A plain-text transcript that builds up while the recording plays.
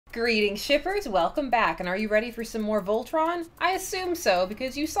Greetings shippers, welcome back, and are you ready for some more Voltron? I assume so,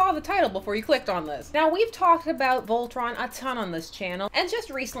 because you saw the title before you clicked on this. Now, we've talked about Voltron a ton on this channel, and just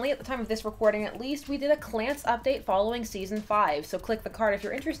recently, at the time of this recording at least, we did a Klance update following Season 5, so click the card if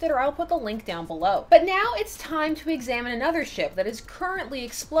you're interested, or I'll put the link down below. But now it's time to examine another ship that is currently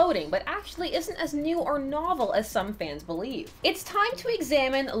exploding, but actually isn't as new or novel as some fans believe. It's time to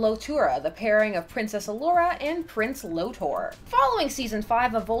examine Lotura, the pairing of Princess Allura and Prince Lotor. Following Season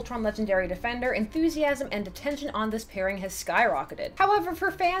 5 of Voltron Legendary Defender, enthusiasm and attention on this pairing has skyrocketed. However,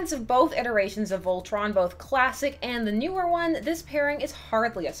 for fans of both iterations of Voltron, both classic and the newer one, this pairing is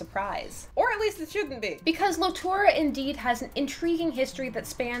hardly a surprise. Or at least it shouldn't be. Because Lotura indeed has an intriguing history that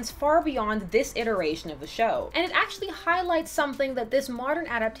spans far beyond this iteration of the show, and it actually highlights something that this modern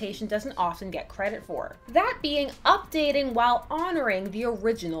adaptation doesn't often get credit for. That being updating while honoring the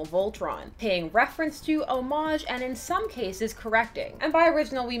original Voltron, paying reference to, homage, and in some cases correcting. And by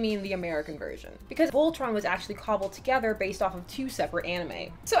original we mean the American version, because Voltron was actually cobbled together based off of two separate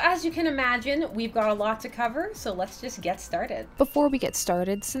anime. So as you can imagine, we've got a lot to cover, so let's just get started. Before we get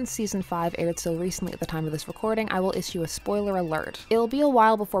started, since Season 5 aired so recently at the time of this recording, I will issue a spoiler alert. It'll be a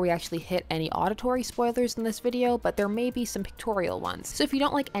while before we actually hit any auditory spoilers in this video, but there may be some pictorial ones, so if you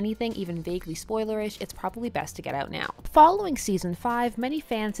don't like anything even vaguely spoilerish, it's probably best to get out now. Following Season 5, many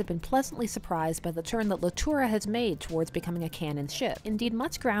fans have been pleasantly surprised by the turn that Lotura has made towards becoming a canon ship. Indeed,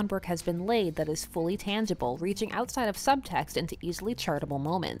 much groundwork has been laid that is fully tangible, reaching outside of subtext into easily chartable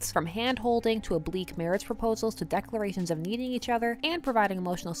moments. From hand-holding to oblique marriage proposals to declarations of needing each other and providing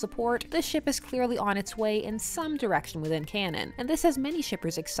emotional support, this ship is clearly on its way in some direction within canon, and this has many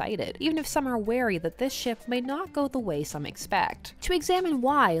shippers excited, even if some are wary that this ship may not go the way some expect. To examine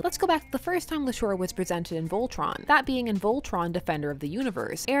why, let's go back to the first time Lotura was presented in Voltron, that being in Voltron Defender of the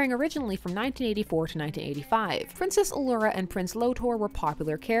Universe, airing originally from 1984 to 1985. Princess Allura and Prince Lotor were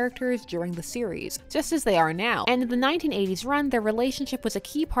popular characters during the series, just as they are now, and in the 1980s run, their relationship was a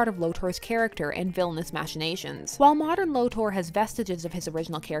key part of Lotor's character and villainous machinations. While modern Lotor has vestiges of his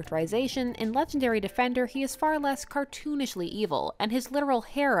original characterization, in Legendary Defender he is far less cartoonishly evil, and his literal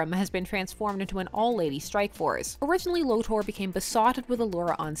harem has been transformed into an all-lady strike force. Originally, Lotor became besotted with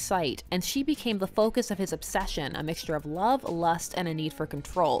Allura on sight, and she became the focus of his obsession, a mixture of love, lust, and a need for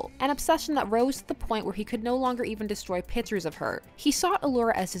control. An obsession that rose to the point where he could no longer even destroy pictures of her. He sought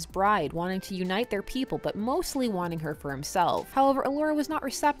Allura as his bride, wanting to unite their people, but mostly wanting her for himself. However, Allura was not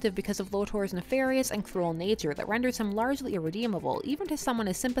receptive because of Lotor's nefarious and cruel nature that renders him largely irredeemable, even to someone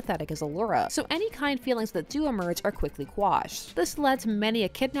as sympathetic as Allura, so any kind feelings that do emerge are quickly quashed. This led to many a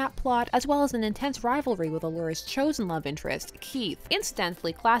kidnap plot, as well as an intense rivalry with Allura's chosen love interest, Sheith.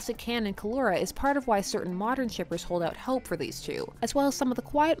 Incidentally, classic canon Allura is part of why certain modern shippers hold out hope for these two, as well as some of the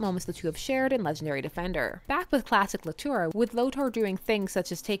quiet moments the two have shared in Legendary Defender. Back with classic Lotura, with Lotor doing things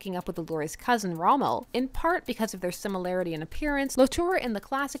such as taking up with Allura's cousin Rommel, in part because of their similarity in appearance, Lotura in the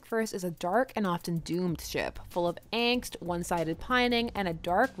classic verse is a dark and often doomed ship, full of angst, one-sided pining, and a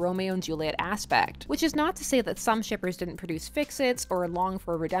dark Romeo and Juliet aspect. Which is not to say that some shippers didn't produce fix-its or long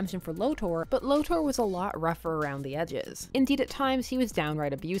for a redemption for Lotor, but Lotor was a lot rougher around the edges. Indeed, at times he was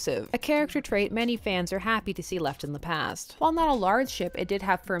downright abusive, a character trait many fans are happy to see left in the past. While not a large ship, it did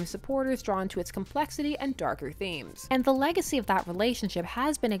have firm supporters drawn to its complexity and darker themes. And the legacy of that relationship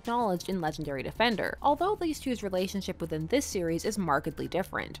has been acknowledged in Legendary Defender, although these two's relationship within this series is markedly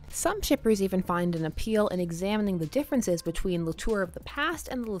different. Some shippers even find an appeal in examining the differences between Lotura of the past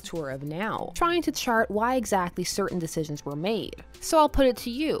and the Lotura of now, trying to chart why exactly certain decisions were made. So I'll put it to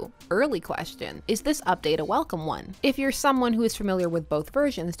you, early question, is this update a welcome one? If you're someone who is familiar with both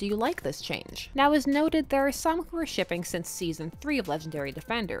versions, do you like this change? Now, as noted, there are some who are shipping since Season 3 of Legendary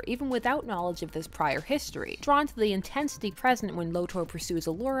Defender, even without knowledge of this prior history, drawn to the intensity present when Lotor pursues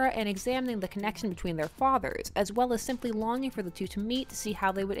Allura and examining the connection between their fathers, as well as simply longing for the two to meet to see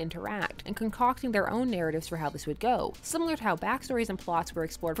how they would interact, and concocting their own narratives for how this would go, similar to how backstories and plots were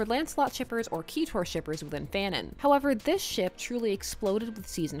explored for Lancelot shippers or Ketor shippers within Fanon. However, this ship truly exploded with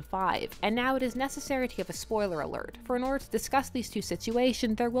Season 5, and now it is necessary to give a spoiler alert, for in order to discuss these two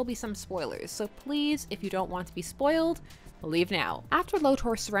situations, there will be some spoilers, so please, if you don't want to be spoiled, leave now. After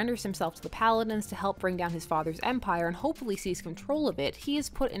Lotor surrenders himself to the Paladins to help bring down his father's empire and hopefully seize control of it, he is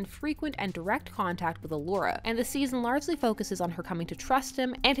put in frequent and direct contact with Allura, and the season largely focuses on her coming to trust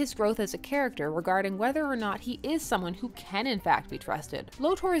him and his growth as a character regarding whether or not he is someone who can in fact be trusted.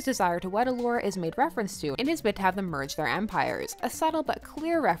 Lotor's desire to wed Allura is made reference to in his bid to have them merge their empires, a subtle but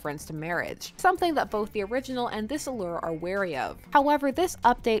clear reference to marriage, something that both the original and this Allura are wary of. However, this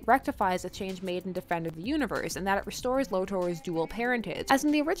update rectifies a change made in Defender of the Universe in that it restores Lotor Lotor's dual parentage, as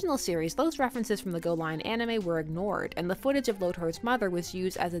in the original series, those references from the Go Line anime were ignored, and the footage of Lotor's mother was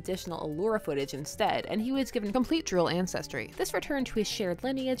used as additional Allura footage instead, and he was given complete dual ancestry. This return to his shared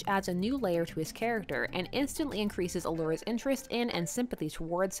lineage adds a new layer to his character, and instantly increases Allura's interest in and sympathy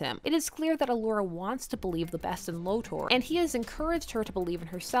towards him. It is clear that Allura wants to believe the best in Lotor, and he has encouraged her to believe in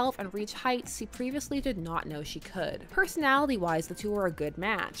herself and reach heights she previously did not know she could. Personality-wise, the two are a good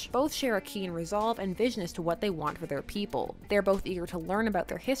match. Both share a keen resolve and vision as to what they want for their people. They are both eager to learn about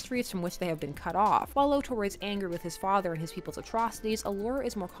their histories from which they have been cut off. While Lotor is angry with his father and his people's atrocities, Allura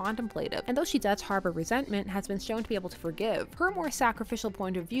is more contemplative, and though she does harbor resentment, has been shown to be able to forgive. Her more sacrificial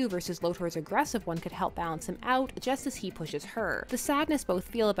point of view versus Lotor's aggressive one could help balance him out, just as he pushes her. The sadness both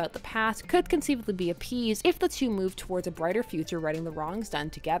feel about the past could conceivably be appeased if the two move towards a brighter future righting the wrongs done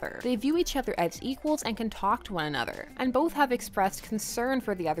together. They view each other as equals and can talk to one another, and both have expressed concern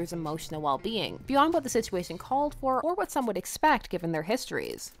for the other's emotional well-being, beyond what the situation called for or what some would expect given their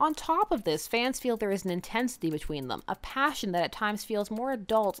histories. On top of this, fans feel there is an intensity between them, a passion that at times feels more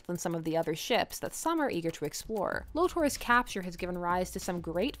adult than some of the other ships that some are eager to explore. Lotor's capture has given rise to some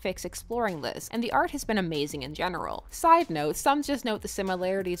great fics exploring this, and the art has been amazing in general. Side note, some just note the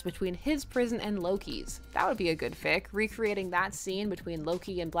similarities between his prison and Loki's. That would be a good fic, recreating that scene between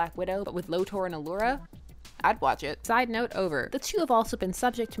Loki and Black Widow, but with Lotor and Allura. I'd watch it. Side note over. The two have also been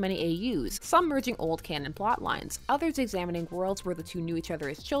subject to many AUs, some merging old canon plotlines, others examining worlds where the two knew each other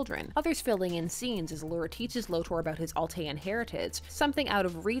as children, others filling in scenes as Allura teaches Lotor about his Altean heritage, something out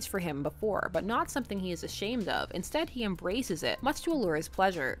of reach for him before, but not something he is ashamed of. Instead, he embraces it, much to Allura's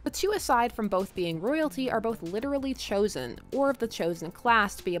pleasure. The two, aside from both being royalty, are both literally chosen, or of the chosen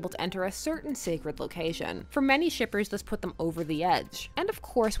class, to be able to enter a certain sacred location. For many shippers, this put them over the edge. And of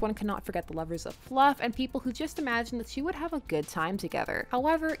course, one cannot forget the lovers of fluff and people who just imagine the two would have a good time together.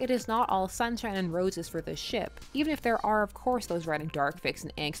 However, it is not all sunshine and roses for this ship, even if there are of course those writing dark fics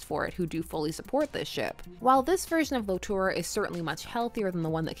and angst for it who do fully support this ship. While this version of Lotura is certainly much healthier than the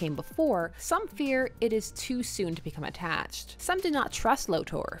one that came before, some fear it is too soon to become attached. Some do not trust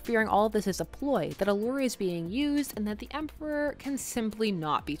Lotor, fearing all of this is a ploy, that Allura is being used, and that the Emperor can simply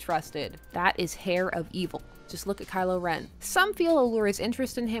not be trusted. That is hair of evil. Just look at Kylo Ren. Some feel Allura's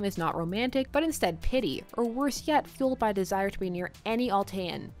interest in him is not romantic, but instead pity, or worse yet, fueled by a desire to be near any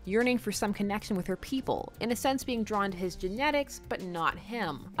Altean, yearning for some connection with her people, in a sense being drawn to his genetics, but not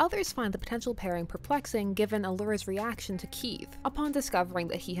him. Others find the potential pairing perplexing given Allura's reaction to Sheith, upon discovering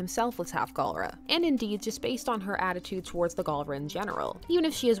that he himself was half Galra, and indeed just based on her attitude towards the Galra in general. Even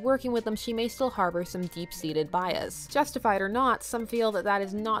if she is working with them, she may still harbor some deep-seated bias. Justified or not, some feel that that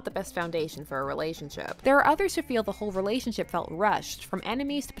is not the best foundation for a relationship. There are others who feel the whole relationship felt rushed, from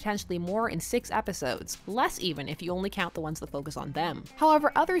enemies to potentially more in 6 episodes, less even if you only count the ones that focus on them.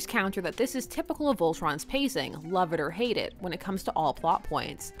 However, others counter that this is typical of Voltron's pacing, love it or hate it, when it comes to all plot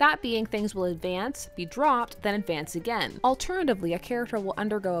points. That being, things will advance, be dropped, then advance again. Alternatively, a character will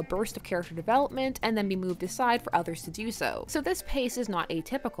undergo a burst of character development and then be moved aside for others to do so. So this pace is not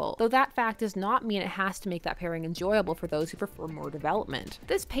atypical, though that fact does not mean it has to make that pairing enjoyable for those who prefer more development.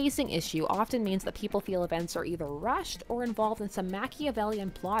 This pacing issue often means that people feel events are either rushed or involved in some Machiavellian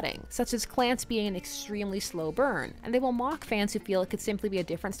plotting, such as Klance being an extremely slow burn, and they will mock fans who feel it could simply be a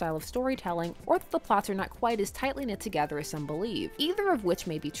different style of storytelling, or that the plots are not quite as tightly knit together as some believe, either of which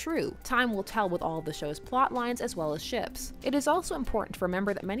may be true. Time will tell with all of the show's plot lines as well as ships. It is also important to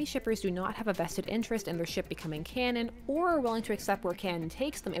remember that many shippers do not have a vested interest in their ship becoming canon, or are willing to accept where canon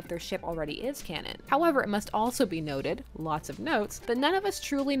takes them if their ship already is canon. However, it must also be noted, lots of notes, that none of us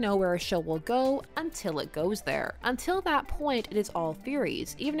truly know where a show will go until it goes there. Until that point, it is all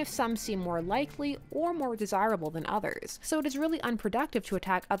theories, even if some seem more likely or more desirable than others. So it is really unproductive to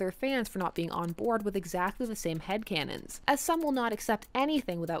attack other fans for not being on board with exactly the same headcanons, as some will not accept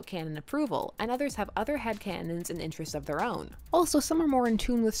anything without canon approval, and others have other headcanons and interests of their own. Also, some are more in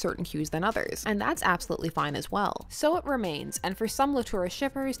tune with certain cues than others, and that's absolutely fine as well. So it remains, and for some Lotura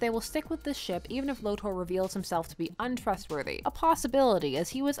shippers, they will stick with this ship even if Lotor reveals himself to be untrustworthy, a possibility as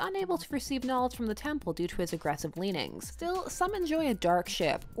he was unable to receive knowledge from the temple due to his aggressive leanings. Still, some enjoy a dark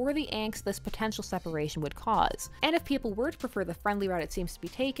ship, or the angst this potential separation would cause, and if people were to prefer the friendly route it seems to be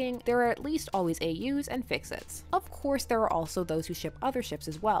taking, there are at least always AUs and fix-its. Of course, there are also those who ship other ships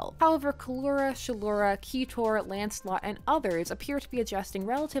as well. However, Allura, Shallura, Ketor, Lancelot, and others appear to be adjusting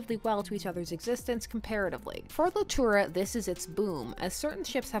relatively well to each other's existence comparatively. For Lotura, this is its boom, as certain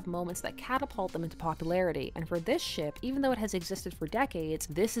ships have moments that catapult them into popularity, and for this ship, even though it has existed for decades,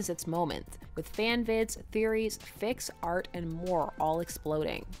 this is its moment, with fan vids tidbits, theories, fics, art, and more all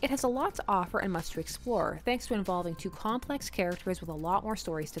exploding. It has a lot to offer and much to explore, thanks to involving two complex characters with a lot more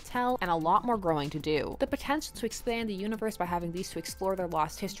stories to tell and a lot more growing to do. The potential to expand the universe by having these two explore their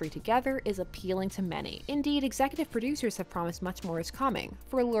lost history together is appealing to many. Indeed, executive producers have promised much more is coming,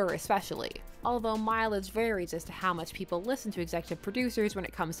 for Allura especially, although mileage varies as to how much people listen to executive producers when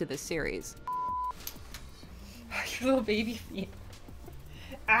it comes to this series. Your little baby feet.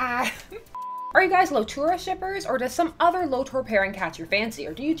 Ah. Are you guys Lotura shippers, or does some other Lotor pairing catch your fancy,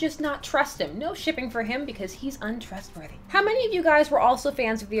 or do you just not trust him? No shipping for him because he's untrustworthy. How many of you guys were also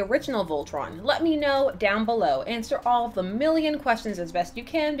fans of the original Voltron? Let me know down below. Answer all of the million questions as best you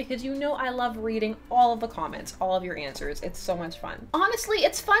can, because you know I love reading all of the comments, all of your answers. It's so much fun. Honestly,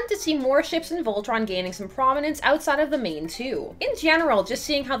 it's fun to see more ships in Voltron gaining some prominence outside of the main two. In general, just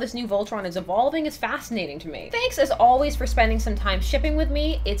seeing how this new Voltron is evolving is fascinating to me. Thanks as always for spending some time shipping with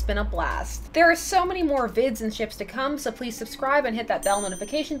me. It's been a blast. There are so many more vids and ships to come, so please subscribe and hit that bell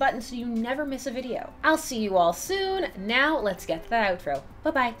notification button so you never miss a video. I'll see you all soon. Now let's get to the outro.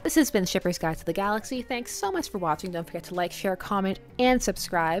 Bye-bye. This has been Shipper's Guide to the Galaxy. Thanks so much for watching. Don't forget to like, share, comment, and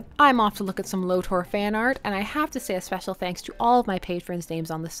subscribe. I'm off to look at some Lotor fan art, and I have to say a special thanks to all of my patrons'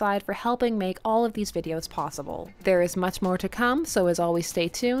 names on the side for helping make all of these videos possible. There is much more to come, so as always stay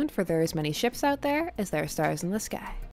tuned, for there is many ships out there as there are stars in the sky.